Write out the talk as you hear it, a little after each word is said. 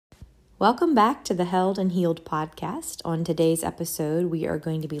Welcome back to the Held and Healed podcast. On today's episode, we are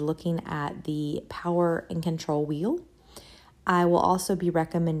going to be looking at the power and control wheel. I will also be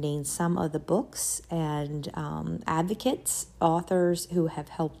recommending some of the books and advocates, authors who have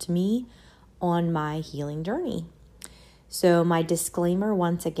helped me on my healing journey. So my disclaimer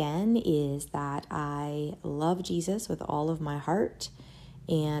once again is that I love Jesus with all of my heart,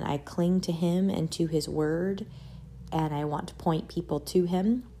 and I cling to him and to his word, and I want to point people to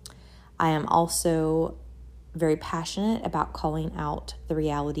him. I am also very passionate about calling out the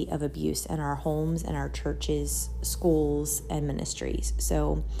reality of abuse in our homes and our churches, schools, and ministries.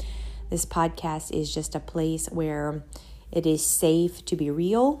 So this podcast is just a place where it is safe to be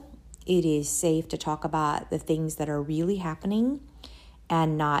real. It is safe to talk about the things that are really happening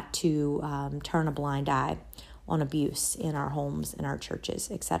and not to turn a blind eye on abuse in our homes, in our churches,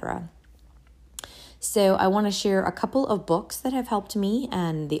 etc. So I want to share a couple of books that have helped me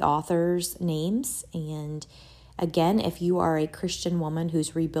and the authors' names. And again, if you are a Christian woman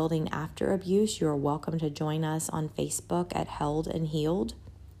who's rebuilding after abuse, you're welcome to join us on Facebook at Held and Healed,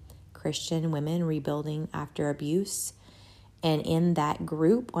 Christian Women Rebuilding After Abuse. And in that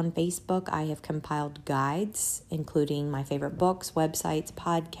group on Facebook, I have compiled guides, including my favorite books, websites,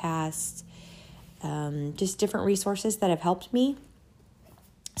 podcasts, just different resources that have helped me.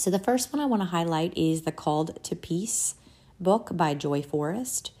 So the first one I want to highlight is the Called to Peace book by Joy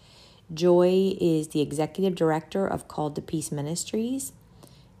Forrest. Joy is the executive director of Called to Peace Ministries,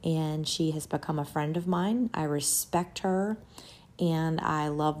 and she has become a friend of mine. I respect her, and I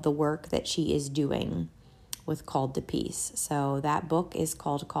love the work that she is doing with Called to Peace. So that book is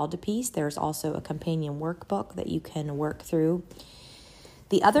called Called to Peace. There's also a companion workbook that you can work through.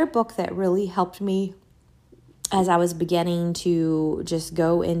 The other book that really helped me as I was beginning to just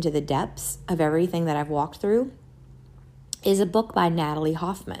go into the depths of everything that I've walked through is a book by Natalie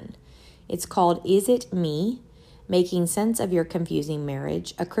Hoffman. It's called Is It Me? Making Sense of Your Confusing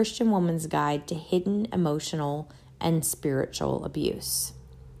Marriage, A Christian Woman's Guide to Hidden Emotional and Spiritual Abuse.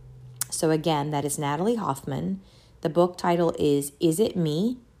 So again, that is Natalie Hoffman. The book title is It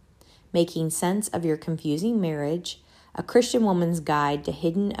Me? Making Sense of Your Confusing Marriage, A Christian Woman's Guide to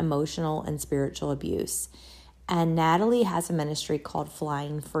Hidden Emotional and Spiritual Abuse. And Natalie has a ministry called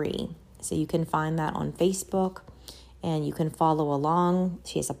Flying Free. So you can find that on Facebook and you can follow along.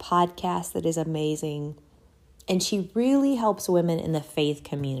 She has a podcast that is amazing. And she really helps women in the faith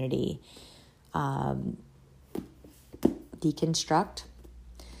community deconstruct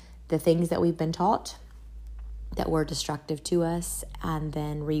the things that we've been taught that were destructive to us, and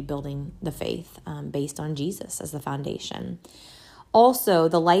then rebuilding the faith based on Jesus as the foundation. Also,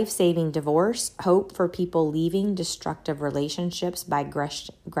 The Life-Saving Divorce, Hope for People Leaving Destructive Relationships by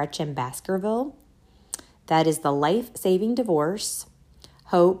Gretchen Baskerville. That is The Life-Saving Divorce,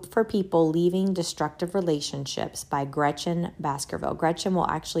 Hope for People Leaving Destructive Relationships by Gretchen Baskerville. Gretchen will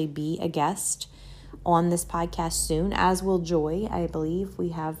actually be a guest on this podcast soon, as will Joy. I believe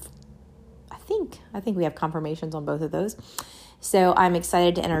we have, I think we have confirmations on both of those. So I'm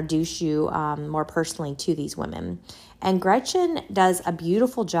excited to introduce you more personally to these women. And Gretchen does a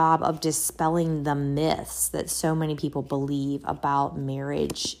beautiful job of dispelling the myths that so many people believe about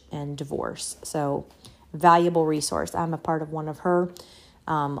marriage and divorce. So valuable resource. I'm a part of one of her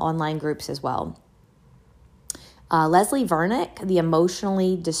online groups as well. Leslie Vernick, The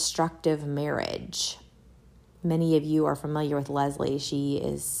Emotionally Destructive Marriage. Many of you are familiar with Leslie. She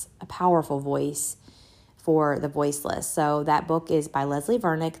is a powerful voice for the voiceless. So that book is by Leslie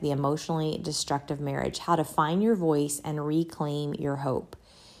Vernick, The Emotionally Destructive Marriage, How to Find Your Voice and Reclaim Your Hope.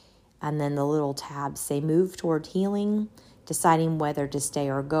 And then the little tabs say Move Toward Healing, Deciding Whether to Stay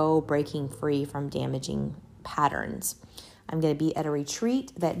or Go, Breaking Free from Damaging Patterns. I'm going to be at a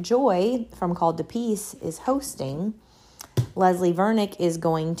retreat that Joy from Called to Peace is hosting. Leslie Vernick is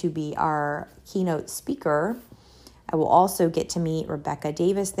going to be our keynote speaker. I will also get to meet Rebecca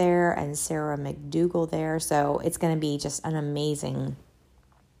Davis there and Sarah McDougall there. So it's going to be just an amazing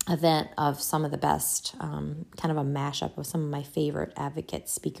event of some of the best, kind of a mashup of some of my favorite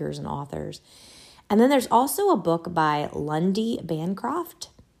advocates, speakers, and authors. And then there's also a book by Lundy Bancroft.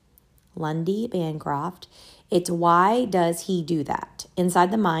 It's Why Does He Do That? Inside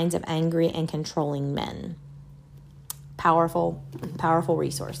the Minds of Angry and Controlling Men. Powerful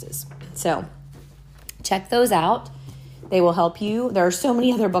resources. So check those out. They will help you. There are so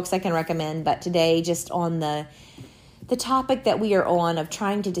many other books I can recommend, but today just on the topic that we are on of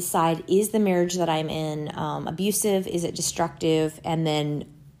trying to decide, is the marriage that I'm in abusive? Is it destructive? And then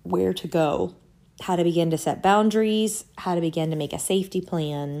where to go, how to begin to set boundaries, how to begin to make a safety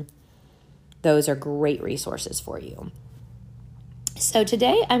plan. Those are great resources for you. So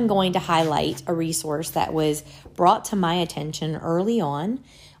today I'm going to highlight a resource that was brought to my attention early on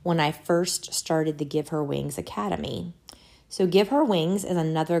when I first started the Give Her Wings Academy. So Give Her Wings is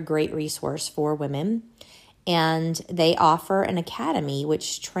another great resource for women, and they offer an academy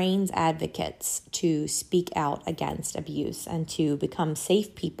which trains advocates to speak out against abuse and to become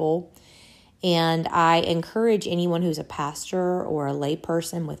safe people. And I encourage anyone who's a pastor or a lay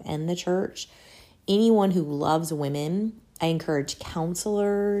person within the church, anyone who loves women, I encourage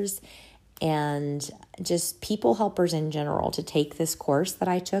counselors and just people helpers in general to take this course that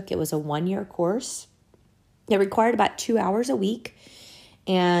I took. It was a 1-year course. It required about 2 hours a week,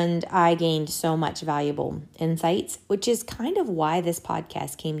 and I gained so much valuable insights, which is kind of why this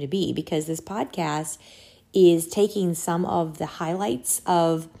podcast came to be, because this podcast is taking some of the highlights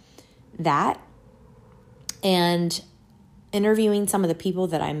of that and interviewing some of the people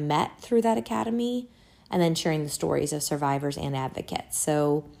that I met through that academy, and then sharing the stories of survivors and advocates.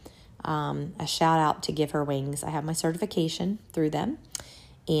 So a shout out to Give Her Wings. I have my certification through them,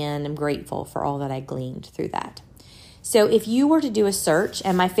 and I'm grateful for all that I gleaned through that. So if you were to do a search,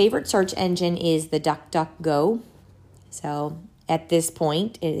 and my favorite search engine is the DuckDuckGo. So at this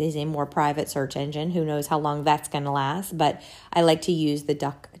point, it is a more private search engine. Who knows how long that's going to last, but I like to use the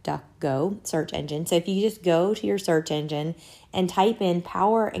DuckDuckGo search engine. So if you just go to your search engine and type in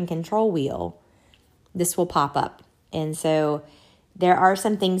power and control wheel, this will pop up. And so there are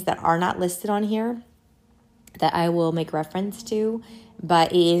some things that are not listed on here that I will make reference to,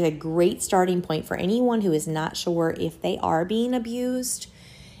 but it is a great starting point for anyone who is not sure if they are being abused.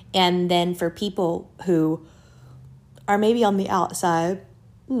 And then for people who are maybe on the outside,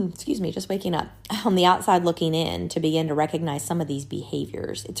 just waking up, on the outside looking in, to begin to recognize some of these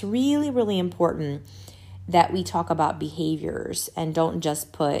behaviors. It's really, really important that we talk about behaviors and don't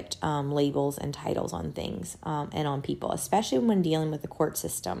just put labels and titles on things and on people, especially when dealing with the court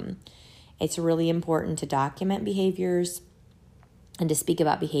system. It's really important to document behaviors and to speak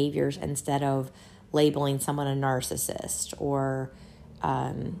about behaviors instead of labeling someone a narcissist or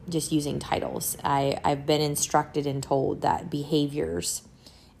just using titles. I've been instructed and told that behaviors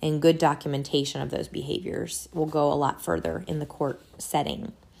and good documentation of those behaviors will go a lot further in the court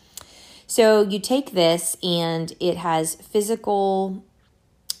setting. So you take this, and it has physical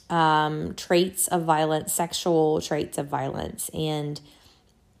traits of violence, sexual traits of violence, and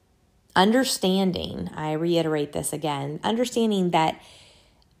understanding, I reiterate this again, understanding that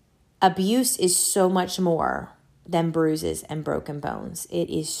abuse is so much more than bruises and broken bones. It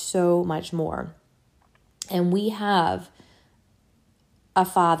is so much more. And we have a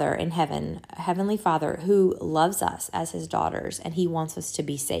Father in heaven, a Heavenly Father who loves us as His daughters, and He wants us to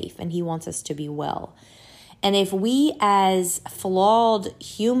be safe, and He wants us to be well. And if we as flawed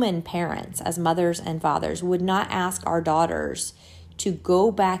human parents, as mothers and fathers, would not ask our daughters to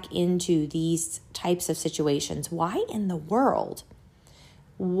go back into these types of situations, why in the world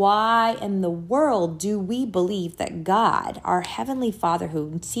do we believe that God, our Heavenly Father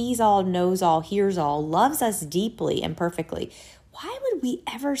who sees all, knows all, hears all, loves us deeply and perfectly, why would we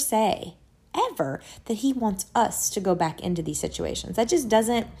ever say, that He wants us to go back into these situations? That just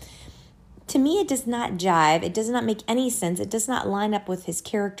doesn't, to me, it does not jive. It does not make any sense. It does not line up with His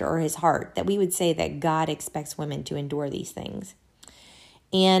character or His heart, that we would say that God expects women to endure these things.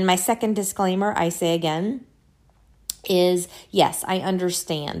 And my second disclaimer, I say again, is yes, I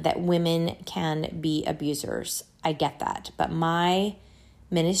understand that women can be abusers. I get that. But my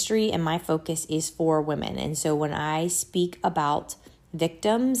ministry and my focus is for women. And so when I speak about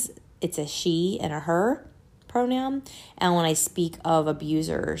victims, it's a she and a her pronoun. And when I speak of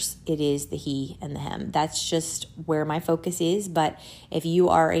abusers, it is the he and the him. That's just where my focus is. But if you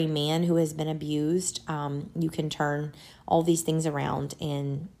are a man who has been abused, you can turn all these things around,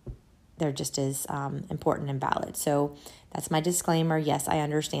 and they're just as important and valid. So that's my disclaimer. Yes, I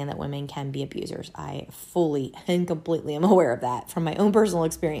understand that women can be abusers. I fully and completely am aware of that from my own personal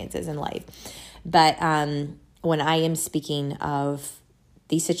experiences in life. But when I am speaking of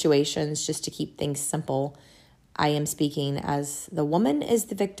these situations, just to keep things simple, I am speaking as the woman is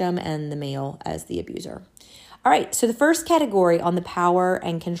the victim and the male as the abuser. All right, so the first category on the power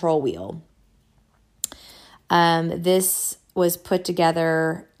and control wheel. This was put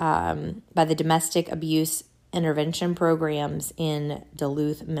together by the Domestic Abuse Intervention Programs in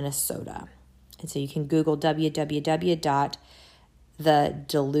Duluth, Minnesota. And so you can Google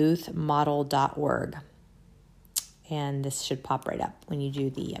www.theduluthmodel.org. And this should pop right up when you do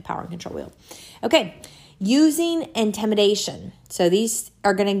the power and control wheel. Okay, using intimidation. So these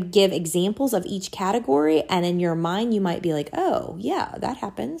are going to give examples of each category. And in your mind, you might be like, oh, yeah, that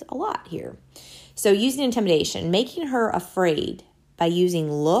happens a lot here. So using intimidation, making her afraid by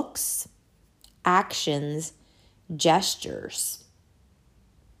using looks, actions, gestures.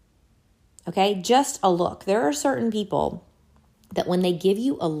 Okay, just a look. There are certain people that when they give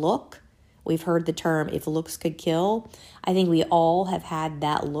you a look, we've heard the term, if looks could kill. I think we all have had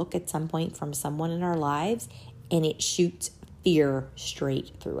that look at some point from someone in our lives, and it shoots fear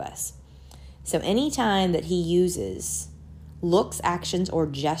straight through us. So anytime that he uses looks, actions, or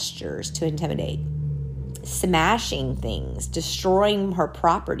gestures to intimidate, smashing things, destroying her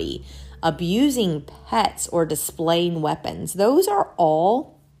property, abusing pets, or displaying weapons, those are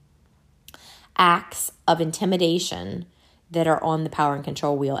all acts of intimidation that are on the power and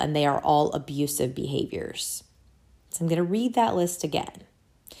control wheel, and they are all abusive behaviors. So I'm going to read that list again.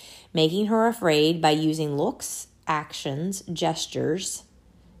 Making her afraid by using looks, actions, gestures,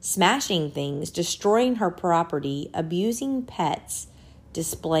 smashing things, destroying her property, abusing pets,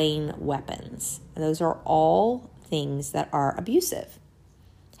 displaying weapons. Those are all things that are abusive.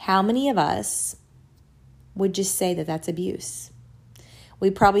 How many of us would just say that that's abuse?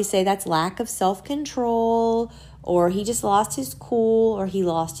 We'd probably say that's lack of self-control, or he just lost his cool, or he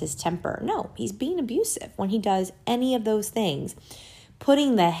lost his temper. No, he's being abusive when he does any of those things.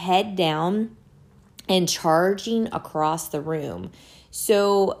 Putting the head down and charging across the room.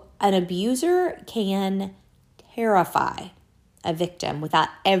 So an abuser can terrify a victim without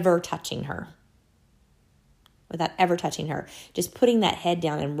ever touching her. Just putting that head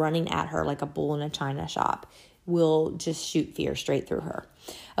down and running at her like a bull in a china shop will just shoot fear straight through her.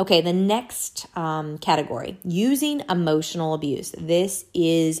 Okay, the next category, using emotional abuse. This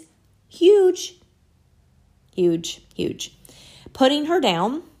is huge. Putting her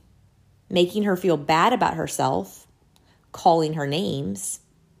down, making her feel bad about herself, calling her names,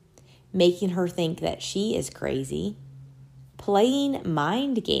 making her think that she is crazy, playing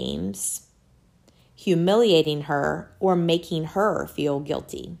mind games, humiliating her, or making her feel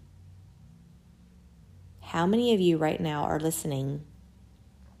guilty. How many of you right now are listening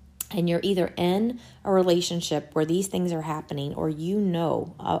and you're either in a relationship where these things are happening, or you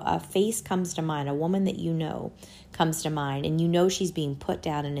know, a face comes to mind, a woman that you know comes to mind, and you know she's being put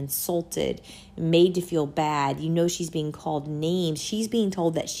down and insulted, made to feel bad. You know she's being called names. She's being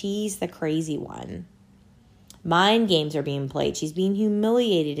told that she's the crazy one. Mind games are being played. She's being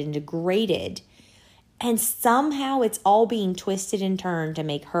humiliated and degraded. And somehow it's all being twisted and turned to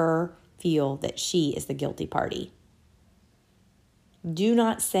make her feel that she is the guilty party. Do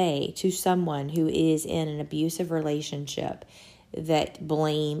not say to someone who is in an abusive relationship that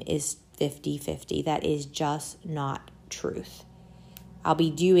blame is 50-50. That is just not truth. I'll be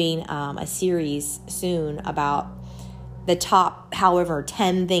doing a series soon about the top,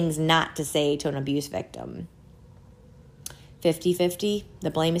 10 things not to say to an abuse victim. 50-50, the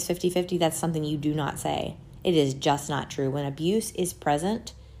blame is 50-50. That's something you do not say. It is just not true. When abuse is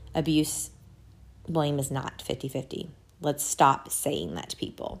present, blame is not 50-50. Let's stop saying that to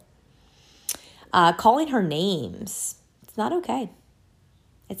people. Calling her names. It's not okay.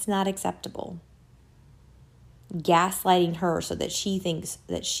 It's not acceptable. Gaslighting her so that she thinks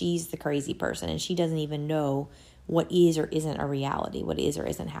that she's the crazy person and she doesn't even know what is or isn't a reality, what is or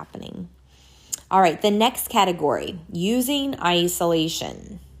isn't happening. All right, the next category, using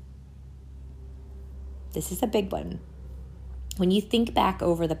isolation. This is a big one. When you think back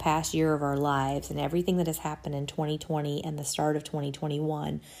over the past year of our lives and everything that has happened in 2020 and the start of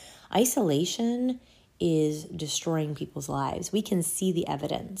 2021, isolation is destroying people's lives. We can see the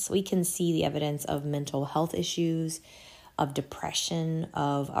evidence. We can see the evidence of mental health issues, of depression,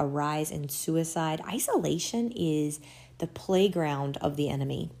 of a rise in suicide. Isolation is the playground of the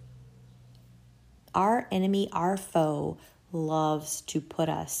enemy. Our enemy, our foe, loves to put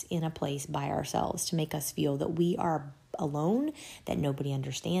us in a place by ourselves to make us feel that we are alone, that nobody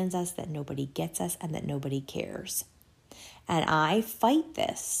understands us, that nobody gets us, and that nobody cares. And I fight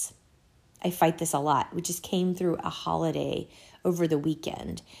this. I fight this a lot. We just came through a holiday over the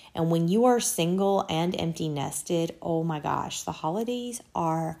weekend. And when you are single and empty nested, oh my gosh, the holidays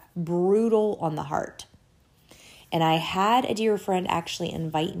are brutal on the heart. And I had a dear friend actually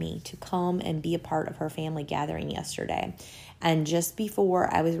invite me to come and be a part of her family gathering yesterday. And just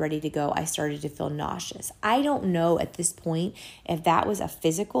before I was ready to go, I started to feel nauseous. I don't know at this point if that was a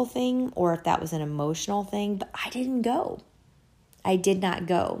physical thing or if that was an emotional thing, but I didn't go. I did not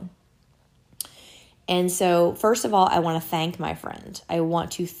go. And so, first of all, I want to thank my friend. I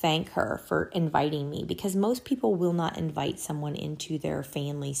want to thank her for inviting me, because most people will not invite someone into their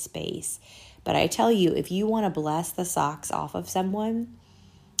family space. But I tell you, if you want to bless the socks off of someone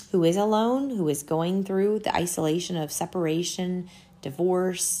who is alone, who is going through the isolation of separation,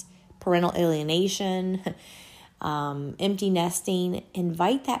 divorce, parental alienation, empty nesting,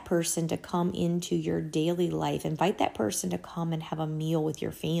 invite that person to come into your daily life. Invite that person to come and have a meal with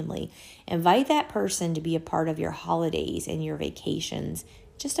your family. Invite that person to be a part of your holidays and your vacations,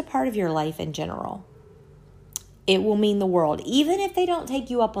 just a part of your life in general. It will mean the world. Even if they don't take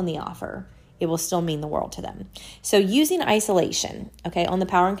you up on the offer, it will still mean the world to them. So using isolation, okay, on the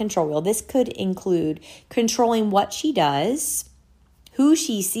power and control wheel, this could include controlling what she does, who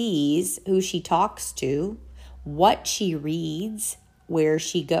she sees, who she talks to, what she reads, where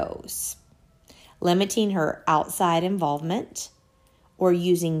she goes, limiting her outside involvement, or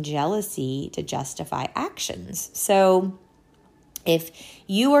using jealousy to justify actions. So if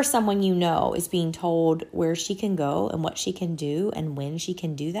you or someone you know is being told where she can go and what she can do and when she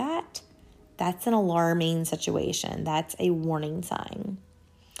can do that, that's an alarming situation. That's a warning sign.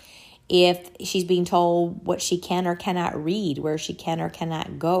 If she's being told what she can or cannot read, where she can or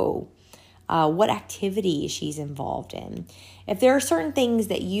cannot go, what activity she's involved in. If there are certain things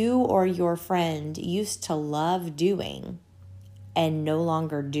that you or your friend used to love doing and no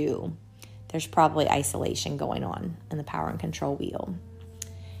longer do, there's probably isolation going on in the power and control wheel.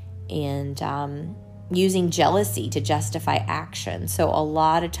 And using jealousy to justify action. So a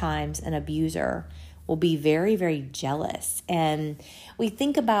lot of times an abuser will be very, very jealous. And we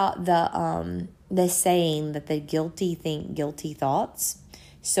think about the saying that the guilty think guilty thoughts.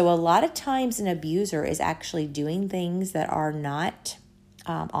 So a lot of times an abuser is actually doing things that are not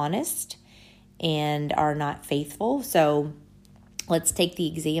honest and are not faithful. So let's take the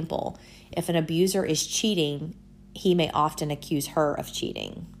example. If an abuser is cheating, he may often accuse her of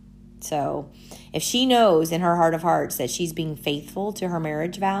cheating. So if she knows in her heart of hearts that she's being faithful to her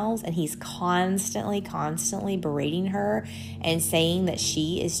marriage vows and he's constantly berating her and saying that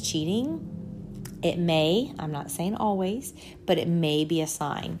she is cheating, it may, I'm not saying always, but it may be a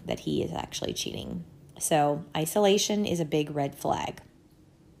sign that he is actually cheating. So isolation is a big red flag.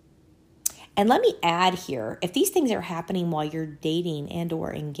 And let me add here, if these things are happening while you're dating and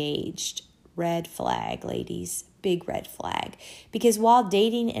or engaged, red flag, ladies, big red flag. Because while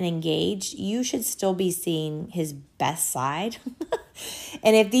dating and engaged, you should still be seeing his best side.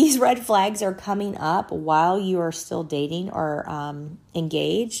 And if these red flags are coming up while you are still dating or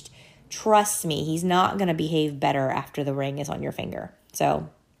engaged, trust me, he's not going to behave better after the ring is on your finger. So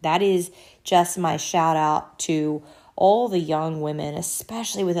that is just my shout out to all the young women,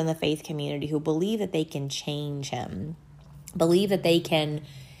 especially within the faith community, who believe that they can change him, believe that they can,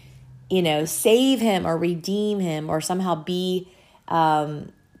 save him or redeem him or somehow be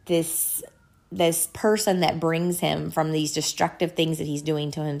this person that brings him from these destructive things that he's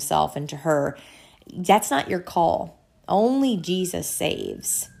doing to himself and to her. That's not your call. Only Jesus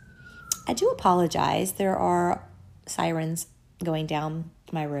saves. I do apologize. There are sirens going down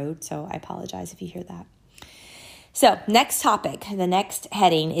my road, so I apologize if you hear that. So next topic, the next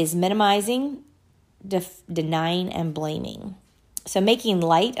heading is minimizing, denying, and blaming. So making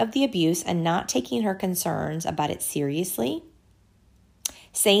light of the abuse and not taking her concerns about it seriously,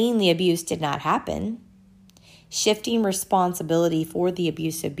 saying the abuse did not happen, shifting responsibility for the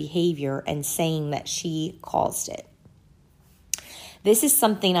abusive behavior, and saying that she caused it. This is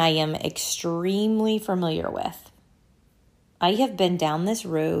something I am extremely familiar with. I have been down this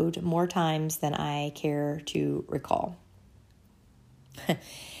road more times than I care to recall.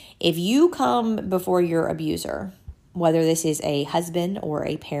 If you come before your abuser, whether this is a husband or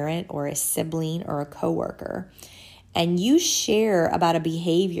a parent or a sibling or a coworker, and you share about a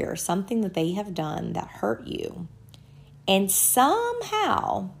behavior, something that they have done that hurt you, and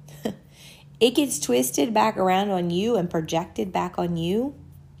somehow it gets twisted back around on you and projected back on you,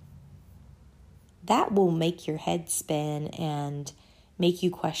 that will make your head spin and make you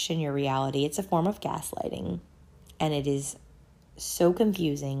question your reality. It's a form of gaslighting, and it is so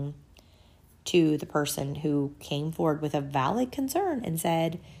confusing to the person who came forward with a valid concern and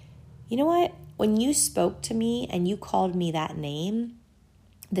said, you know what, when you spoke to me and you called me that name,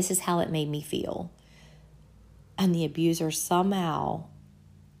 this is how it made me feel. And the abuser somehow,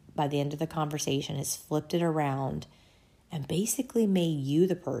 by the end of the conversation, has flipped it around and basically made you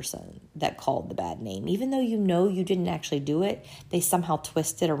the person that called the bad name. Even though you know you didn't actually do it, they somehow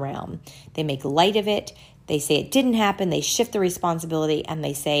twist it around. They make light of it. They say it didn't happen. They shift the responsibility, and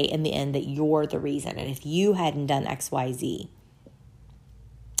they say in the end that you're the reason. And if you hadn't done X, Y, Z.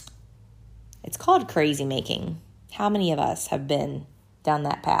 It's called crazy making. How many of us have been down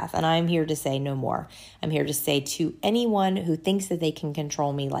that path? And I'm here to say no more. I'm here to say to anyone who thinks that they can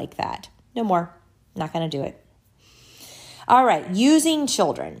control me like that, no more. Not going to do it. All right, using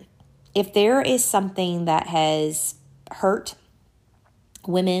children. If there is something that has hurt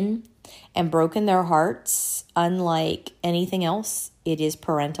women and broken their hearts. Unlike anything else, it is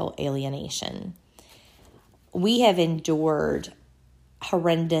parental alienation. We have endured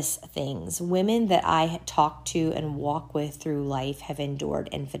horrendous things. Women that I talk to and walk with through life have endured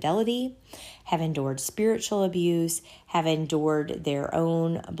infidelity, have endured spiritual abuse, have endured their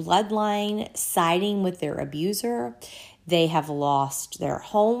own bloodline siding with their abuser. They have lost their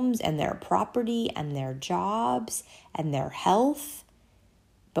homes and their property and their jobs and their health.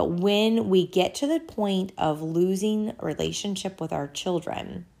 But when we get to the point of losing relationship with our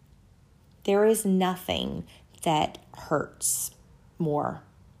children, there is nothing that hurts more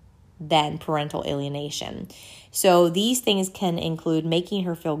than parental alienation. So these things can include making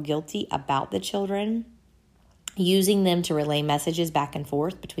her feel guilty about the children, using them to relay messages back and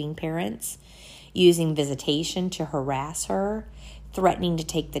forth between parents, using visitation to harass her, threatening to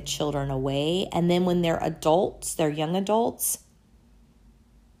take the children away. And then when they're adults, they're young adults,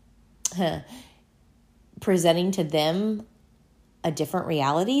 presenting to them a different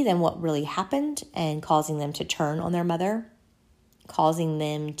reality than what really happened and causing them to turn on their mother, causing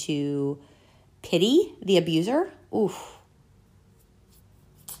them to pity the abuser. Oof.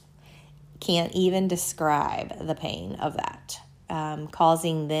 Can't even describe the pain of that.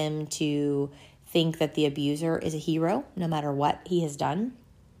 Causing them to think that the abuser is a hero no matter what he has done.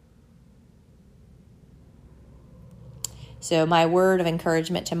 So my word of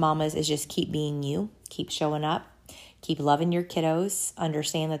encouragement to mamas is just keep being you, keep showing up, keep loving your kiddos,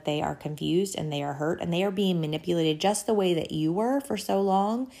 understand that they are confused and they are hurt and they are being manipulated just the way that you were for so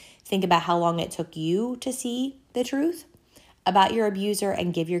long. Think about how long it took you to see the truth about your abuser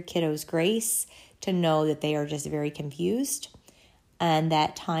and give your kiddos grace to know that they are just very confused and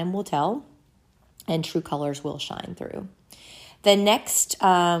that time will tell and true colors will shine through. The next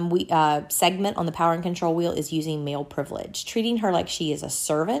segment on the power and control wheel is using male privilege, treating her like she is a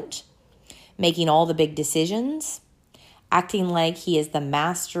servant, making all the big decisions, acting like he is the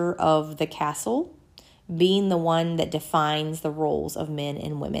master of the castle, being the one that defines the roles of men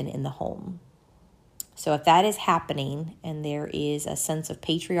and women in the home. So if that is happening and there is a sense of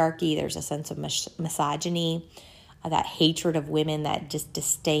patriarchy, there's a sense of misogyny, that hatred of women, that just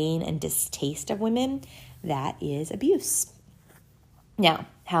disdain and distaste of women, that is abuse. Now,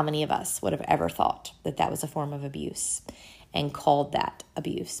 how many of us would have ever thought that that was a form of abuse and called that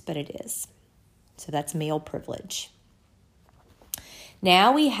abuse? But it is. So that's male privilege.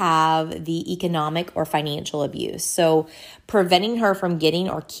 Now we have the economic or financial abuse. So preventing her from getting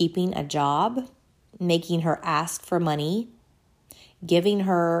or keeping a job, making her ask for money, giving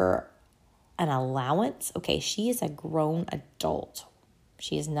her an allowance. Okay, she is a grown adult.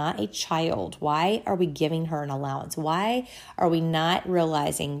 She is not a child. Why are we giving her an allowance? Why are we not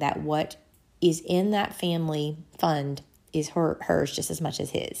realizing that what is in that family fund is hers just as much as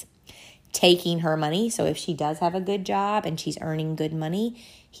his? Taking her money. So if she does have a good job and she's earning good money,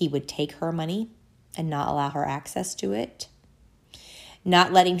 he would take her money and not allow her access to it.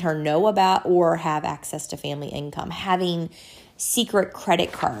 Not letting her know about or have access to family income. Having secret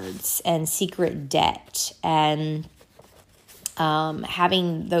credit cards and secret debt and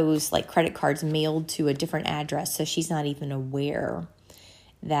having those like credit cards mailed to a different address so she's not even aware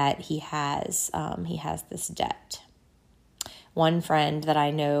that he has this debt. One friend that I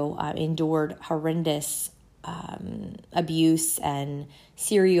know endured horrendous abuse and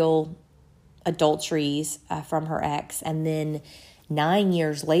serial adulteries from her ex, and then 9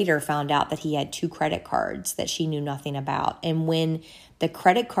 years later found out that he had 2 credit cards that she knew nothing about. And when the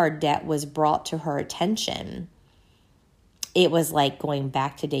credit card debt was brought to her attention, it was like going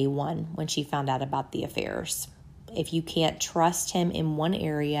back to day one when she found out about the affairs. If you can't trust him in one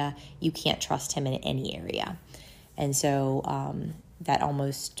area, you can't trust him in any area. And so that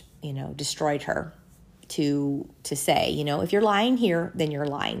almost, destroyed her to say, if you're lying here, then you're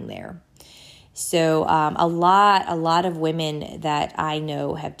lying there. So a lot of women that I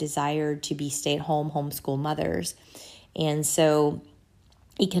know have desired to be stay-at-home homeschool mothers. And so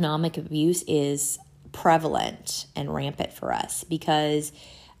economic abuse is prevalent and rampant for us because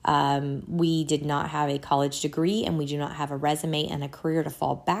we did not have a college degree and we do not have a resume and a career to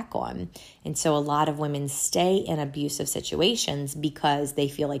fall back on. And so a lot of women stay in abusive situations because they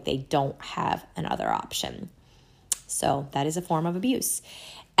feel like they don't have another option. So that is a form of abuse.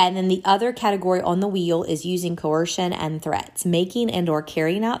 And then the other category on the wheel is using coercion and threats, making and or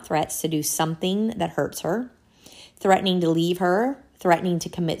carrying out threats to do something that hurts her, threatening to leave her, threatening to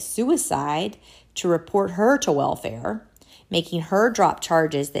commit suicide, to report her to welfare, making her drop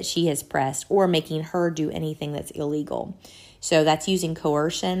charges that she has pressed, or making her do anything that's illegal. So that's using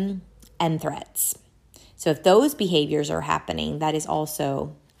coercion and threats. So if those behaviors are happening, that is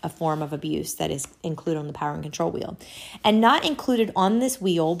also a form of abuse that is included on the power and control wheel. And not included on this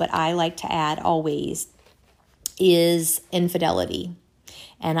wheel, but I like to add always, is infidelity.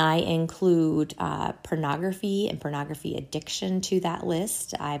 And I include pornography and pornography addiction to that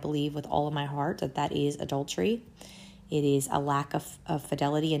list. I believe with all of my heart that is adultery. It is a lack of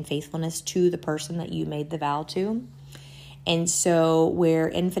fidelity and faithfulness to the person that you made the vow to. And so where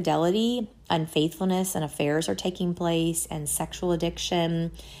infidelity, unfaithfulness, and affairs are taking place, and sexual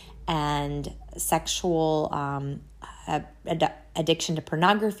addiction and sexual addiction to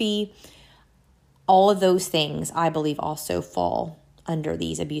pornography, all of those things I believe also fall under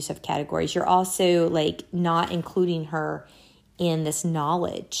these abusive categories. You're also not including her in this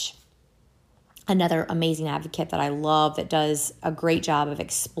knowledge. Another amazing advocate that I love that does a great job of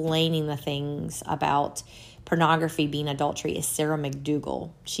explaining the things about pornography being adultery is Sarah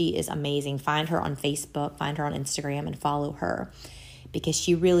McDougall. She is amazing. Find her on Facebook, find her on Instagram, and follow her, because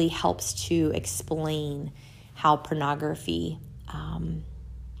she really helps to explain how pornography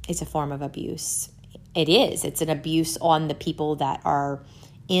is a form of abuse. It is. It's an abuse on the people that are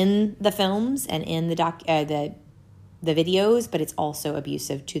in the films and in the videos, but it's also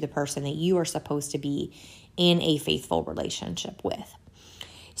abusive to the person that you are supposed to be in a faithful relationship with.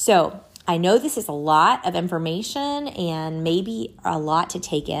 So I know this is a lot of information and maybe a lot to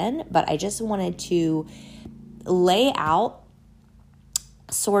take in, but I just wanted to lay out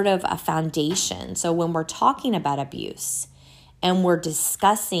sort of a foundation. So when we're talking about abuse and we're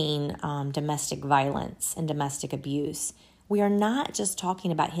discussing domestic violence and domestic abuse, we are not just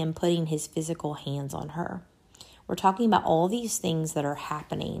talking about him putting his physical hands on her. We're talking about all these things that are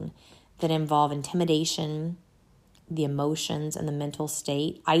happening that involve intimidation, the emotions and the mental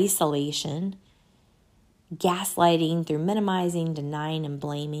state, isolation, gaslighting through minimizing, denying, and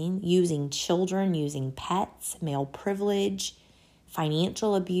blaming, using children, using pets, male privilege,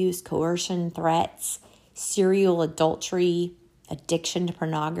 financial abuse, coercion, threats, serial adultery, addiction to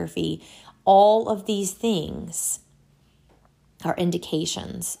pornography. All of these things are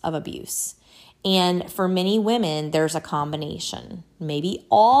indications of abuse. And for many women, there's a combination. Maybe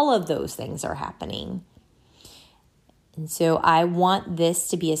all of those things are happening. And so I want this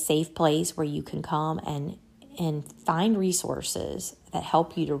to be a safe place where you can come and find resources that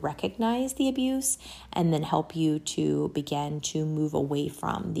help you to recognize the abuse and then help you to begin to move away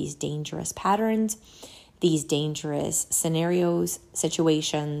from these dangerous patterns, these dangerous scenarios,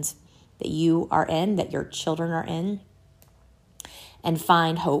 situations that you are in, that your children are in, and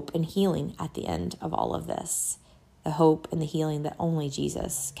find hope and healing at the end of all of this. The hope and the healing that only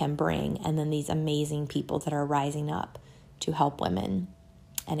Jesus can bring, and then these amazing people that are rising up to help women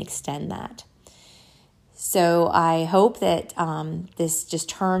and extend that. So I hope that this just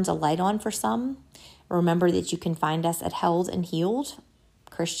turns a light on for some. Remember that you can find us at Held and Healed,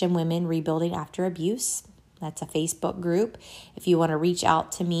 Christian Women Rebuilding After Abuse. That's a Facebook group. If you want to reach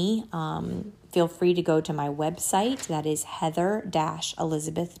out to me, feel free to go to my website. That is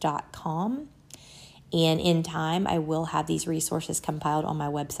heather-elizabeth.com. And in time, I will have these resources compiled on my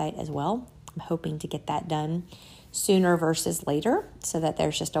website as well. I'm hoping to get that done sooner versus later, so that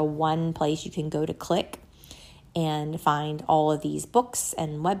there's just a one place you can go to click and find all of these books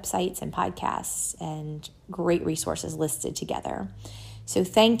and websites and podcasts and great resources listed together. So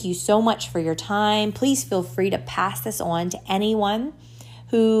thank you so much for your time. Please feel free to pass this on to anyone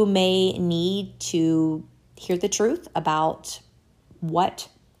who may need to hear the truth about what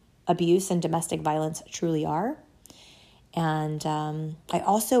abuse and domestic violence truly are. And I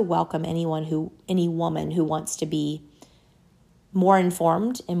also welcome any woman who wants to be more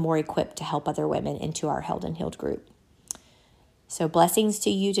informed and more equipped to help other women into our Held and Healed group. So blessings to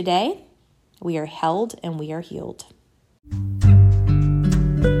you today. We are held and we are healed.